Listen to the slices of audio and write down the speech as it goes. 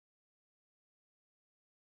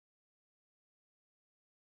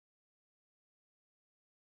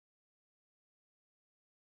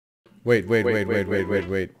Wait.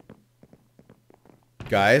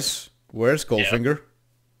 Guys, where's Goldfingyr?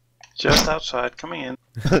 Just outside, coming in.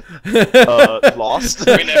 Lost?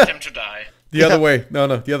 We left him to die. The other way. No,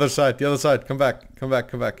 the other side. The other side. Come back.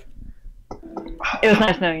 It was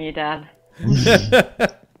nice knowing you, Dad.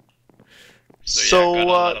 So yeah, got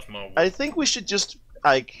a lot of more wood. I think we should just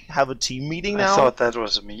like have a team meeting now. I thought that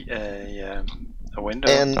was a window.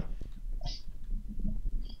 And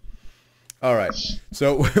All right.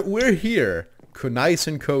 So we're here, nice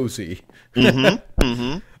and cozy.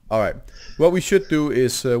 All right. What we should do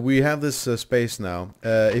is we have this space now.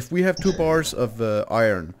 If we have 2 bars of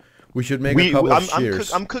iron, we should make a couple of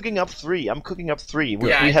shears. I'm cooking up 3. We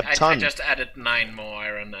Yeah, have I tons. just added 9 more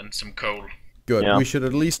iron and some coal. Good. Yeah. We should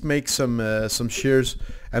at least make some shears,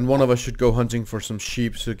 and one of us should go hunting for some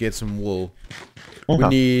sheep to get some wool. We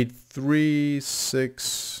need 3,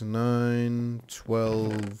 6, 9,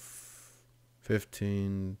 12,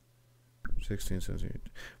 15, 16, 17.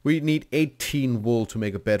 We need 18 wool to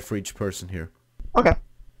make a bed for each person here. Okay,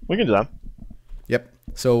 we can do that. Yep.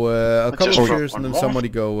 So a couple just of drop shears, and one then more. somebody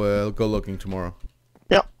go looking tomorrow.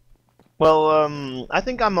 Yeah. Well, I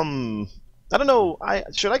think I'm I don't know.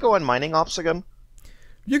 Should I go on mining ops again?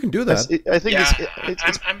 You can do that. I think Yeah,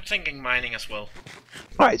 it's I'm thinking mining as well.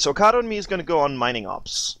 all right. So Kato and me is going to go on mining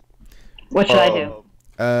ops. What should I do?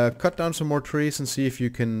 Cut down some more trees and see if you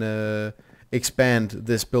can expand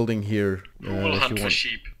this building here. Who will if hunt you for want.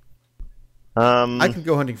 sheep? I can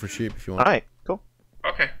go hunting for sheep if you want. All right. Cool.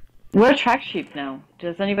 Okay. Where are track sheep now?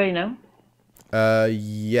 Does anybody know?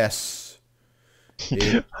 Yes.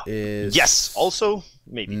 It is. Yes. Also,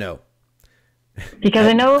 maybe. No. Because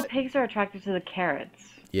I know pigs are attracted to the carrots.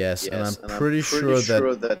 Yes, and I'm pretty sure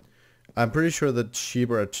that sheep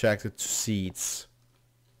are attracted to seeds.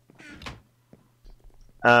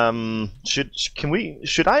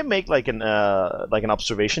 Should I make like an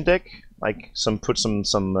observation deck? Like put some.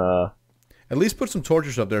 At least put some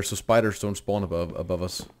torches up there so spiders don't spawn above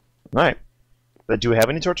us. All right. Do we have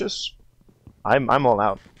any torches? I'm all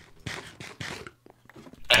out.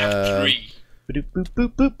 I have 3.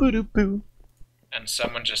 Boo-doo-boo-boo-boo-doo-boo. And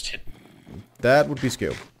someone just hit me. That would be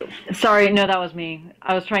skill. Sorry, no, that was me.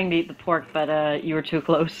 I was trying to eat the pork, but you were too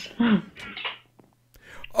close.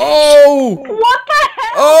 Oh! What the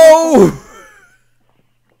hell? Oh!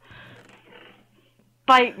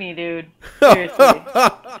 Bite me, dude. Seriously.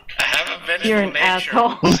 I have a vengeful You're an nature.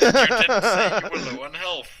 asshole. You didn't say you were low on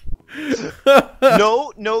health.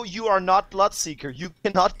 No, you are not Bloodseeker. You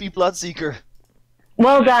cannot be Bloodseeker.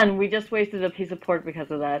 Well done. We just wasted a piece of pork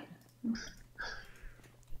because of that.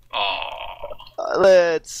 Oh,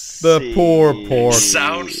 Let's see. Poor pork.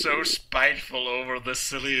 sounds so spiteful over the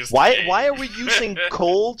silliest Why game. are we using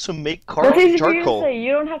coal to make That's easy for you to charcoal? say.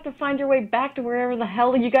 You don't have to find your way back to wherever the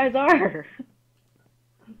hell you guys are.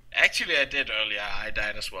 Actually, I did earlier. I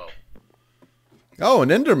died as well. Oh, an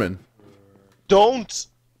Enderman. Don't.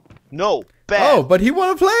 No. Bad. Oh, but he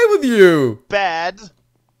want to play with you. Bad.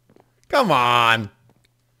 Come on.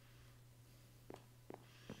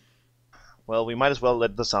 Well, we might as well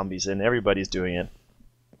let the zombies in. Everybody's doing it.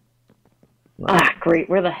 Ah, great.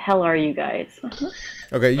 Where the hell are you guys?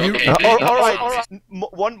 Okay, you. Okay. All right.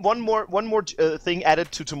 One more thing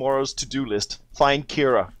added to tomorrow's to-do list. Find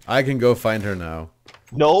Kira. I can go find her now.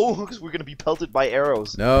 No, because we're gonna be pelted by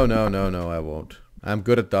arrows. No, I won't. I'm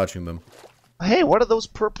good at dodging them. Hey, what are those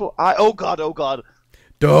purple eye? Oh god.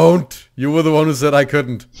 Don't! You were the one who said I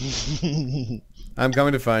couldn't. I'm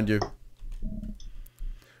coming to find you.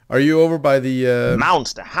 Are you over by the,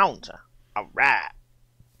 Monster Hunter. Alright.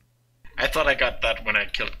 I thought I got that when I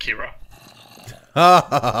killed Kira.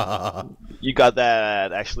 You got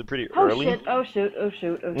that actually pretty Oh early. shit, oh shoot, oh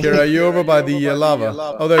shoot, oh shoot. Kira, are you over by the lava?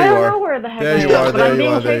 Oh, there I you don't know are. where the heck There I you am, are, but there I'm you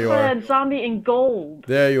being are, there chased you by are. a zombie in gold.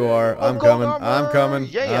 There you are. I'm gold coming. armor. I'm coming.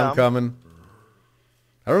 Yeah. I'm coming.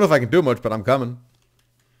 I don't know if I can do much, but I'm coming.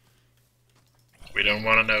 We don't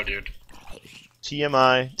want to know, dude.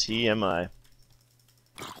 TMI.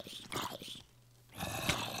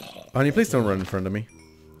 Honey, please don't run in front of me.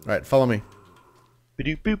 Alright, follow me.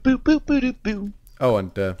 Boo-doo-boo-boo-boo-boo-boo. Oh,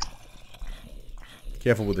 and,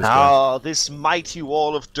 careful with this guy. Ah, this mighty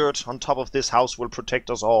wall of dirt on top of this house will protect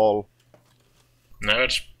us all. No,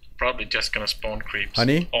 it's probably just gonna spawn creeps.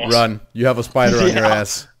 Honey, Awesome. run. You have a spider on your Yeah.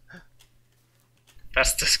 ass.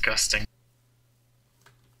 That's disgusting.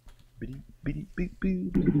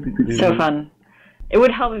 So fun. It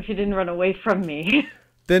would help if you didn't run away from me.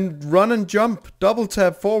 Then run and jump. Double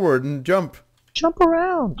tap forward and jump. Jump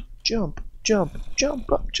around. Jump up.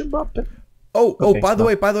 Oh, Okay, by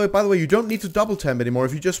the stop. way, you don't need to double tap anymore.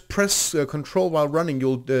 If you just press control while running,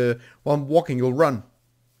 while walking, you'll run.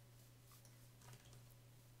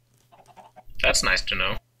 That's nice to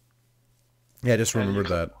know. Yeah, I just remembered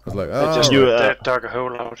that. I was like, I oh, just You, dug a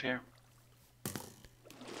hole out here.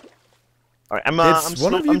 Alright, I'm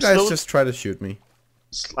one of you guys just try to shoot me.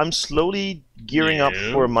 I'm slowly gearing up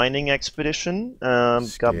for a mining expedition.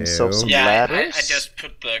 Got myself some Yeah, ladders. I just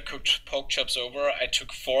put the cooked pork chops over. I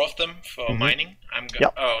took 4 of them for mining.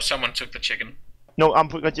 Yep. Oh, someone took the chicken. No, I'm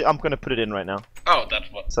gonna put it in right now. Oh,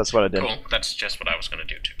 that's what. So that's what I did. Cool. That's just what I was gonna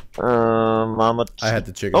do too. I had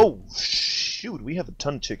the chicken. Oh shoot, we have a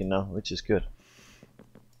ton of chicken now, which is good.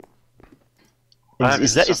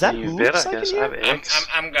 Is that even hooves better, I I guess. can I hear? have eggs.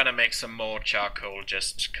 I'm gonna make some more charcoal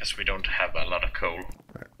just because we don't have a lot of coal.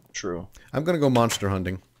 True. I'm gonna go monster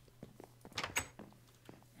hunting.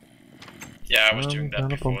 Yeah, I was doing that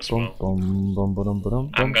before as well.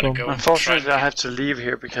 I'm gonna go. Unfortunately, I have to leave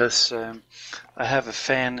here because I have a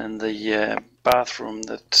fan in the bathroom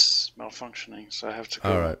that's malfunctioning, so I have to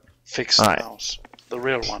go fix the house. The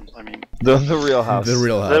real one, I mean. The real house. The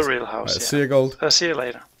real house. The real house, Right, yeah. see you, Gold. I'll see you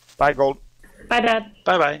later. Bye, Gold. Bye, Dad.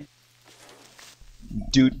 Bye-bye.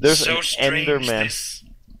 Dude, there's so an strange, Enderman. this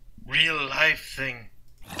real life thing.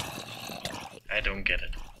 I don't get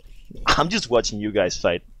it. I'm just watching you guys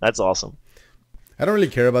fight. That's awesome. I don't really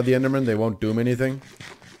care about the Endermen. They won't do me anything.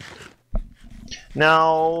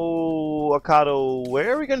 Now, Akado,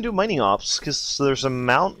 where are we gonna do mining ops? Because there's a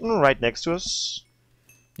mountain right next to us.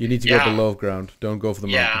 You need to go below ground. Don't go for the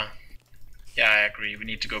mountain. Yeah, I agree. We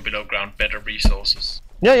need to go below ground. Better resources.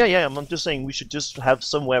 Yeah. I'm just saying we should just have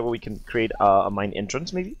somewhere where we can create a mine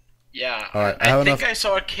entrance, maybe. Yeah, Alright, I think I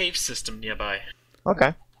saw a cave system nearby.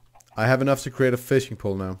 Okay. I have enough to create a fishing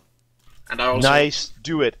pole now. And I also Nice.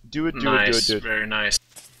 Do it. Do it. Very nice.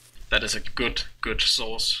 That is a good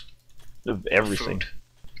source Of everything. food.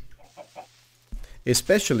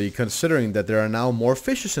 Especially considering that there are now more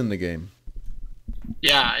fishes in the game.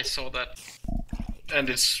 Yeah, I saw that. And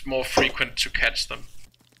it's more frequent to catch them.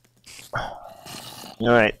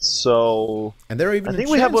 Alright, so... And there are even I think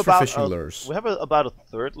we have enchants for about fishing lures. we have about a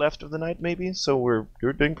third left of the night, maybe. So we're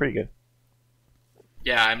doing pretty good.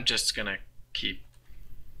 Yeah, I'm just gonna keep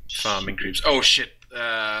farming creeps. Oh shit!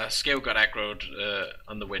 Scale got aggroed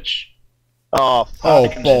on the witch. Oh,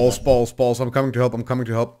 fuck. Oh, balls. I'm coming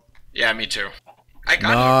to help. Yeah, me too. I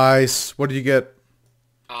got Nice. What did you get?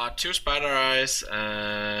 2 spider eyes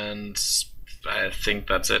and I think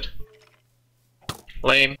that's it.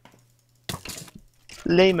 Lame.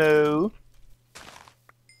 Lame-o.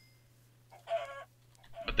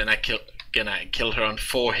 But then I killed her on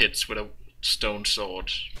 4 hits with a stone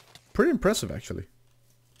sword. Pretty impressive, actually.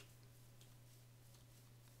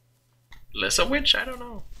 Lesser witch? I don't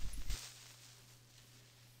know.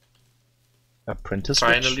 Apprentice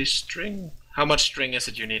Finally, witch? string. How much string is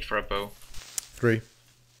it you need for a bow? 3. Oh,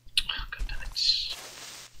 god damn it.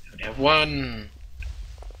 I only have 1.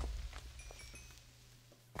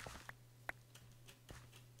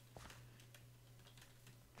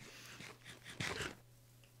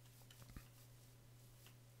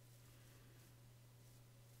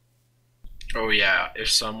 Oh yeah,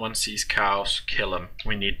 if someone sees cows, kill them.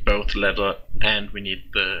 We need both leather and we need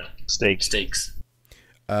the steaks.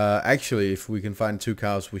 Actually, if we can find 2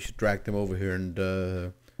 cows, we should drag them over here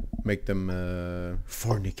and make them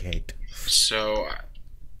fornicate. So,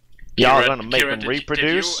 Yeah, I'm Kira- gonna make Kira, them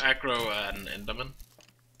reproduce. Did you aggro an Enderman?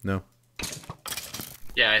 No.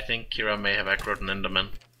 Yeah, I think Kira may have aggroed an Enderman.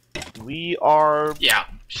 We are Yeah,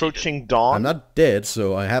 approaching dawn. I'm not dead,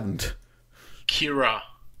 so I haven't. Kira.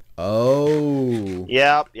 Oh.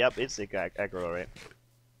 Yep, it's the aggro, right?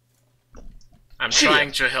 I'm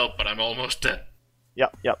trying to help, but I'm almost dead.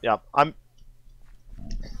 Yep. I'm...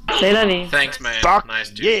 Say la vie. Thanks, man. Fuck, Nice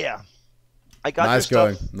dude. yeah! I got Nice your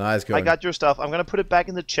going. stuff. Nice going. I got your stuff. I'm gonna put it back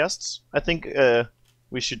in the chests. I think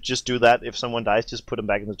we should just do that. If someone dies, just put them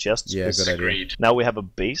back in the chests. Yeah, 'cause good idea. Agreed. Now we have a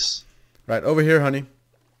base. Right, over here, honey.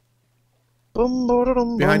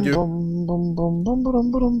 Behind you.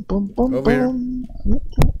 Over here.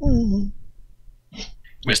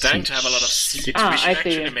 We're starting to have a lot of seeds. We Ah, should I see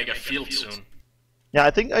actually you. make a field soon. Yeah,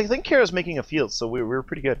 I think Kara's making a field, so we're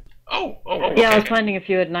pretty good. Oh, Yeah, I was okay. planting a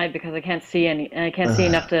few at night because I can't see any, and I can't see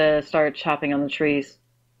enough to start chopping on the trees.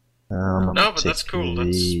 No, but that's cool.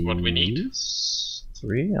 That's what we need.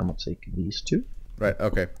 3. I'm gonna take these 2. Right,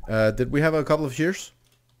 okay. Did we have a couple of shears?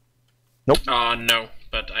 No,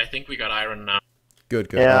 but I think we got iron now. Good.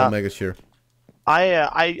 Yeah. I'll make a shear.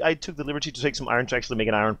 I took the liberty to take some iron to actually make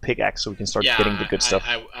an iron pickaxe, so we can start Yeah, getting the good stuff.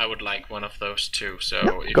 I would like one of those too.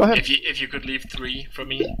 So Yeah, go ahead. if you could leave 3 for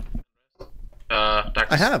me. Douglas.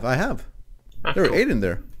 I have. Ah, There are cool. 8 in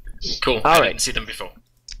there. Cool. All I right. didn't see them before.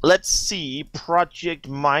 Let's see. Project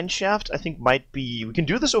Mineshaft, I think might be... We can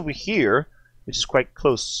do this over here. which is quite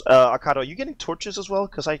close. Arcado, are you getting torches as well?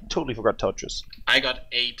 Because I totally forgot torches. I got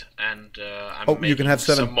 8, and I'm making you can have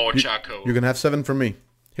 7. some more charcoal. You can have 7 from me.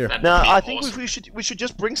 Here. No, I think we should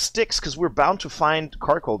just bring sticks because we're bound to find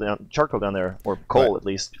charcoal down there, or coal at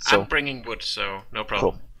least. So. I'm bringing wood, so no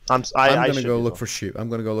problem. Cool. I'm gonna go look for sheep. I'm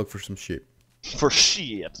gonna go look for some sheep. For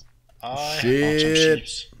shit. I found some sheep.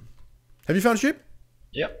 Have you found sheep?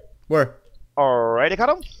 Yep. Where? Alright,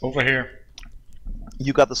 Arcado. Over here.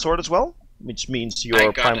 You got the sword as well, which means you're.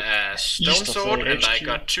 I got a stone East of sword, the and I HQ.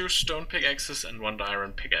 got 2 stone pickaxes and 1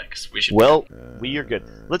 iron pickaxe. We should. Well, we are good.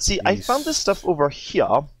 Let's see. I East. found this stuff over here.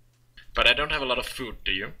 But I don't have a lot of food.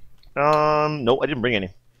 Do you? No, I didn't bring any.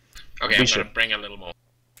 Okay, We I'm should. gonna bring a little more.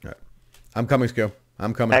 I'm coming, Skill.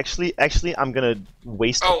 I'm coming. Actually, I'm gonna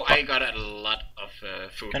waste. Oh, I got a lot of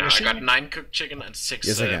food Can now. you I see got me? 9 cooked chicken and 6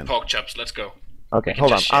 Yes, I can. pork chops. Let's go. Okay, can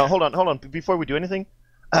hold on. just share. Hold on. Before we do anything,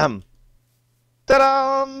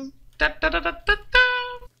 ta-da! Da, da, da, da, da, da.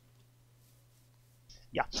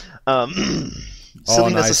 Yeah.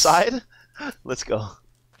 Silliness nice. aside, let's go.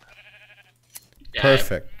 Yeah,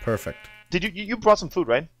 Perfect. Did you brought some food,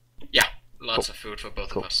 right? Yeah, lots of food for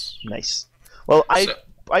both of us. Nice. Well, So-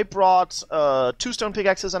 I brought 2 stone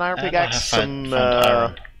pickaxes, an iron And I pickaxe, have found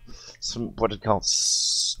iron. some what it called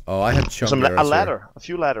Oh, I had chunk some arrows a here. ladder, a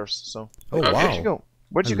few ladders. So Oh Okay. wow. where'd you go?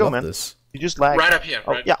 Where'd you I go, love man? This. You just lagged. Right up here.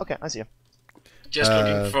 Oh Right. yeah, okay, I see you. Just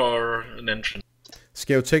looking for an entrance.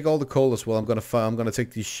 Scale, take all the coal as well. I'm gonna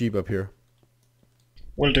take these sheep up here.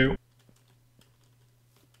 Will do.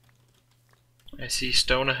 I see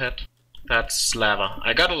stone ahead. That's lava.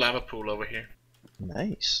 I got a lava pool over here.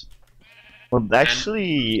 Nice. Well,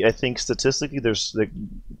 actually, I think statistically, there's like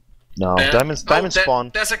no Uh, diamonds. oh, Diamonds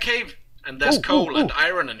spawn. There's a cave, and there's coal and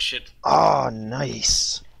iron and shit. Oh,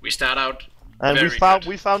 nice. We start out. And very good.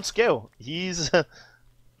 we found Scale. He's doing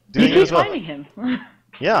You it as keep well. finding him.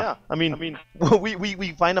 Yeah, I mean,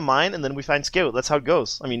 we find a mine and then we find Scale. That's how it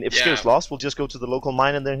goes. I mean, if Yeah. Scale's lost, we'll just go to the local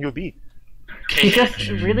mine and then he'll be He's Cave. just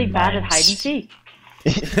really bad at hide and seek.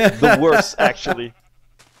 the worst, actually.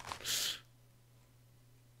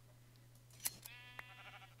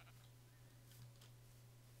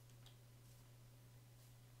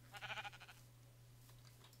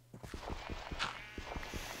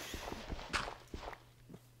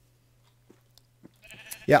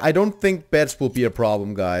 Yeah, I don't think beds will be a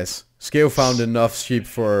problem, guys. Scale found enough sheep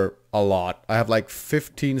for a lot. I have like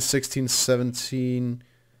 15, 16, 17,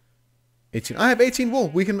 18. I have 18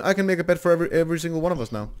 wool. I can make a bed for every single one of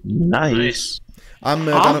us now. Nice. I'm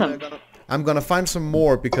Awesome. I'm gonna find some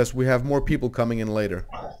more because we have more people coming in later.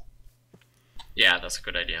 Yeah, that's a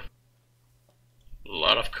good idea. A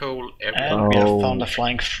lot of coal everywhere. And we have found a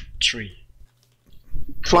flying tree.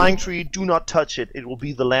 Flying tree, do not touch it. It will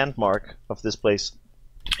be the landmark of this place.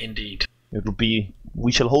 Indeed. It will be.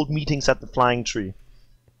 We shall hold meetings at the flying tree,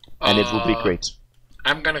 and it will be great.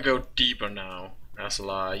 I'm gonna go deeper now.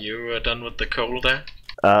 Azular, are you done with the coal there?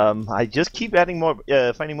 I just keep adding more,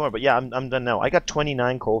 finding more. But yeah, I'm done now. I got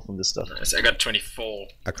 29 coal from this stuff. Nice. I got 24.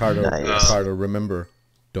 Ricardo, Nice. Ricardo, remember,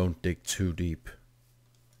 don't dig too deep.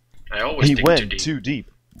 I always He dig went too deep. too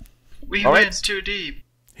deep. We All went right. too deep.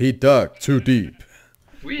 He dug too deep.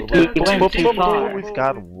 We He dug went too too deep. far. We've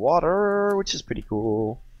got water, which is pretty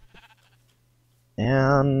cool.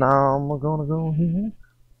 And now we're gonna go here.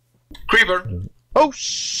 Creeper. Oh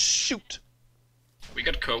shoot! We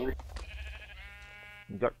got coal.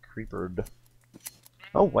 We got creepered.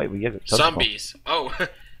 Oh wait, we get it. Zombies. Oh,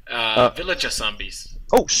 villager zombies.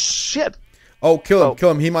 Oh shit! Oh, kill him, Oh.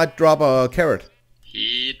 kill him. He might drop a carrot.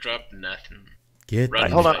 He dropped nothing. Get Right.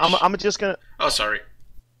 in. Hold on, Fish. I'm just gonna. Oh, sorry.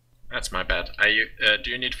 That's my bad. Are you?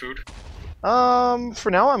 Do you need food? For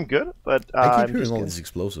now I'm good, but I keep I'm hearing just all gonna... these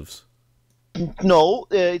explosives. No,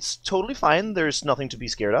 it's totally fine. There's nothing to be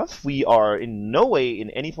scared of. We are in no way in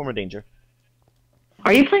any form of danger.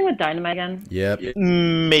 Are you playing with dynamite again? Yep.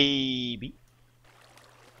 Maybe.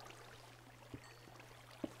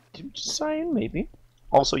 Just saying, maybe.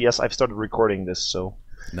 Also, yes, I've started recording this, so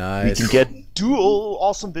Nice. we can get dual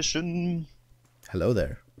awesome vision. Hello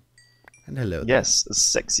there. And hello. Yes,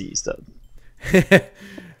 sexy stuff. There.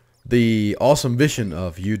 The awesome vision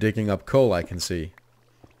of you digging up coal, I can see.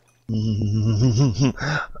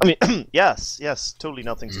 I mean, yes, totally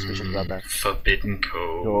nothing suspicious about that. Forbidden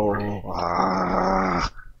coal. Oh,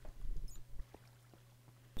 ah.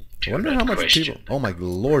 I wonder how much people... Oh my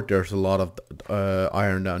lord, there's a lot of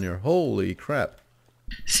iron down here. Holy crap.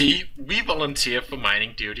 See, we volunteer for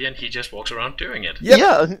mining duty, and he just walks around doing it. Yep.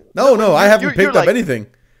 Yeah. No, I haven't you're picked up like- anything.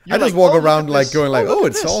 I you're just like, walk "Oh, look around at like this. going like, Oh, look oh,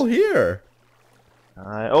 at it's this." all here.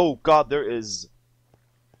 Oh god, there is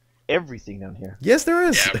everything down here. Yes, there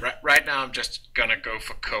is. Yeah, right Right now, I'm just gonna go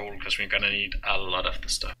for coal because we're gonna need a lot of the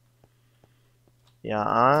stuff. Yeah,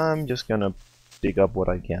 I'm just gonna dig up what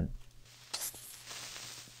I can.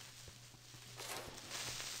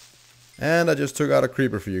 And I just took out a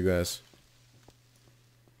creeper for you guys.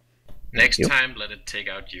 Next time, let it take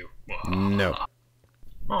out you. No.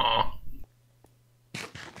 Aww.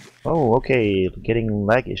 Oh, okay. Getting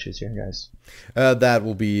lag issues here, guys. That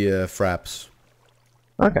will be Fraps.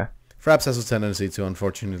 Okay. Fraps has a tendency to,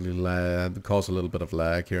 unfortunately, cause a little bit of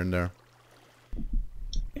lag here and there.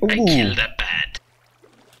 I killed a bat.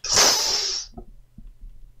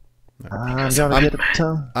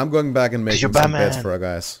 I'm going back and making some beds for our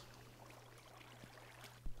guys.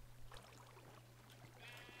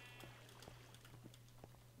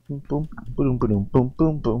 Boom, boom, boom, boom,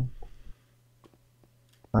 boom, boom.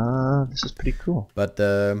 This is pretty cool. But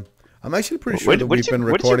I'm actually pretty sure that we've been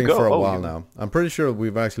recording for a while now. I'm pretty sure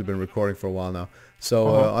we've actually been recording for a while now.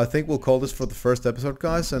 So I think we'll call this for the first episode,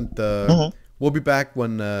 guys, and we'll be back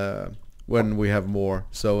when we have more.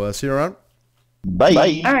 So see you around.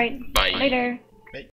 Bye. All right. Bye. Later.